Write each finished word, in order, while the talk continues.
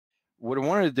what I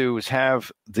wanted to do was I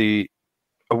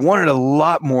wanted a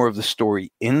lot more of the story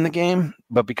in the game,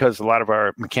 but because a lot of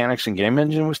our mechanics and game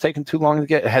engine was taking too long to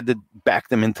get, I had to back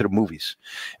them into the movies.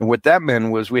 And what that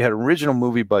meant was we had an original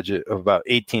movie budget of about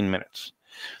 18 minutes.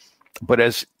 But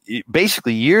as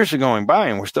basically years are going by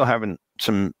and we're still having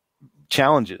some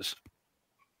challenges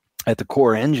at the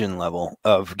core engine level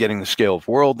of getting the scale of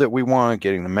world that we want,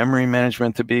 getting the memory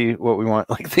management to be what we want,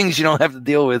 like things you don't have to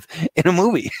deal with in a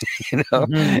movie, and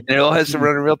it all has to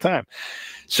run in real time.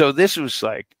 So this was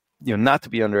like, not to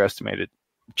be underestimated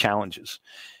challenges.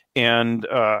 And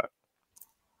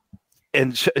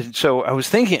so I was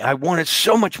thinking, I wanted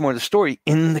so much more of the story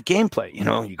in the gameplay.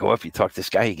 You go up, you talk to this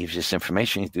guy, he gives you this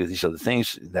information, you do these other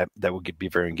things that would be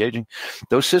very engaging.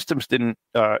 Those systems didn't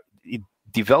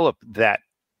develop that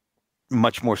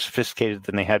much more sophisticated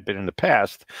than they had been in the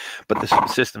past, but the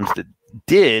systems that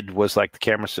did was like the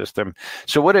camera system.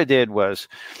 So what I did was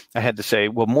I had to say,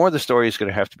 well, more of the story is going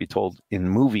to have to be told in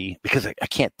movie because I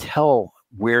can't tell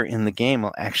where in the game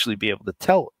I'll actually be able to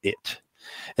tell it.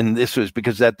 And this was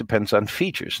because that depends on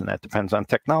features and that depends on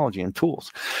technology and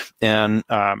tools. And,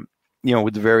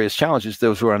 with the various challenges,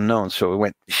 those were unknown. So it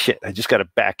went, shit, I just got to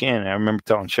back in. And I remember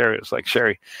telling Sherry, it was like,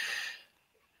 Sherry,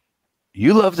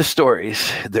 you love the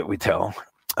stories that we tell,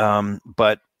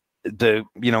 but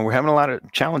we're having a lot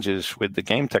of challenges with the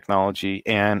game technology,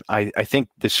 and I think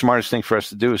the smartest thing for us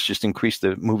to do is just increase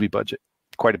the movie budget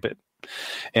quite a bit,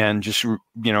 and just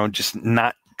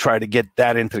not try to get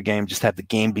that into the game. Just have the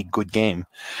game be good game,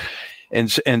 and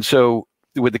so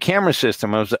with the camera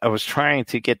system, I was trying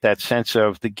to get that sense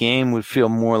of the game would feel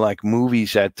more like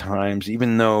movies at times,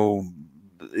 even though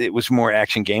it was more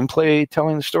action gameplay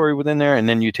telling the story within there, and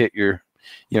then you'd hit your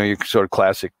sort of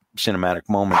classic cinematic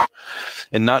moment.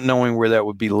 And not knowing where that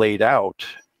would be laid out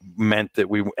meant that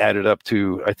we added up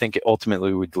to, I think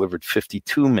ultimately we delivered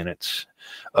 52 minutes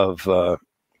of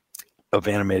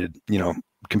animated,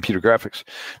 computer graphics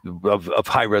of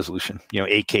high resolution,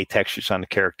 8K textures on the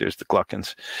characters, the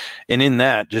Gluckins. And in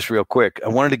that, just real quick, I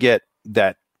wanted to get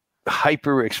that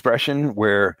hyper expression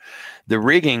where the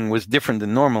rigging was different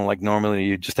than normal. Like normally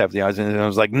you just have the eyes, and I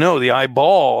was like, no, the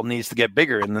eyeball needs to get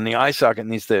bigger, and then the eye socket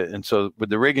needs to. And so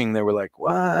with the rigging, they were like,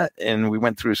 what? And we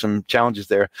went through some challenges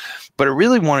there, but I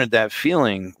really wanted that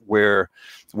feeling where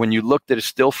when you looked at a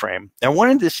still frame, I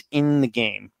wanted this in the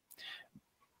game,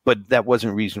 but that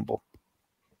wasn't reasonable.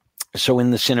 So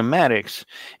in the cinematics,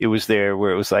 it was there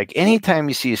where it was like, anytime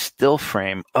you see a still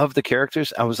frame of the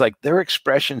characters, I was like, their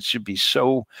expressions should be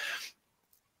so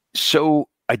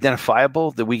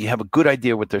identifiable that we have a good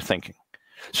idea what they're thinking.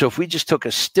 So if we just took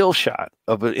a still shot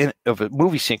of a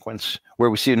movie sequence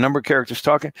where we see a number of characters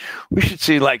talking, we should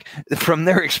see, like, from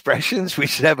their expressions, we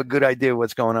should have a good idea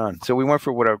what's going on. So we went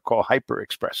for what I would call hyper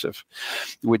expressive,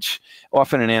 which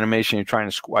often in animation, you're trying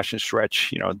to squash and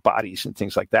stretch, bodies and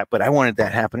things like that. But I wanted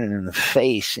that happening in the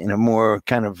face in a more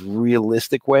kind of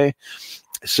realistic way,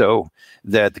 so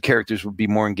that the characters would be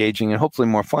more engaging and hopefully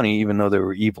more funny, even though they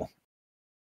were evil.